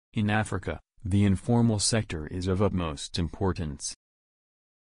In Africa, the informal sector is of utmost importance.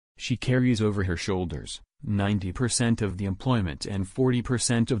 She carries over her shoulders 90% of the employment and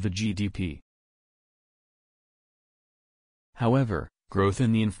 40% of the GDP. However, growth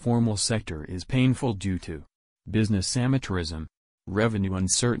in the informal sector is painful due to business amateurism, revenue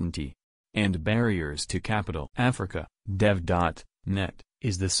uncertainty, and barriers to capital. AfricaDev.net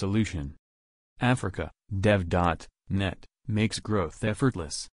is the solution. AfricaDev.net makes growth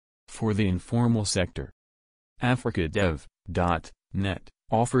effortless for the informal sector. AfricaDev.net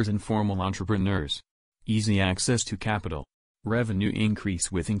offers informal entrepreneurs easy access to capital, revenue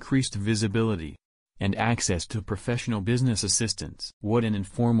increase with increased visibility, and access to professional business assistance. What an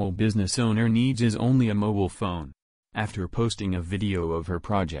informal business owner needs is only a mobile phone. After posting a video of her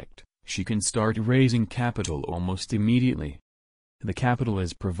project, she can start raising capital almost immediately. The capital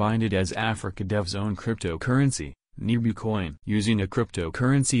is provided as AfricaDev's own cryptocurrency, Nebucoin. Using a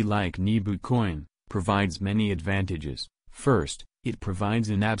cryptocurrency like Nebucoin provides many advantages. First, it provides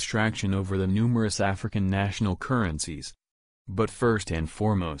an abstraction over the numerous African national currencies. But first and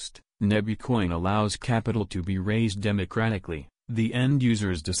foremost, Nebucoin allows capital to be raised democratically. The end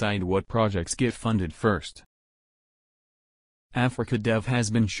users decide what projects get funded first. AfricaDev has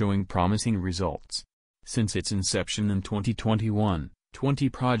been showing promising results. Since its inception in 2021, 20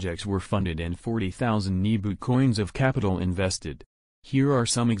 projects were funded and 40,000 Nebucoins of capital invested. Here are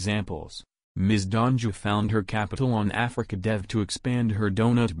some examples. Ms. Donja found her capital on AfricaDev to expand her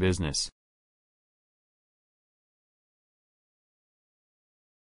donut business.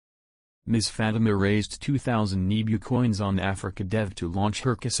 Ms. Fatima raised 2,000 Nebucoins on AfricaDev to launch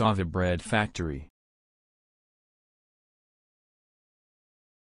her cassava bread factory.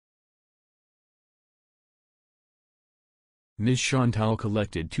 Ms. Chantal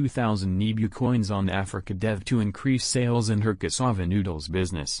collected 2,000 Nebucoins on AfricaDev to increase sales in her cassava noodles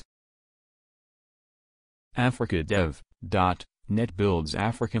business. AfricaDev.net builds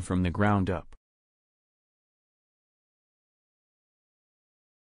Africa from the ground up.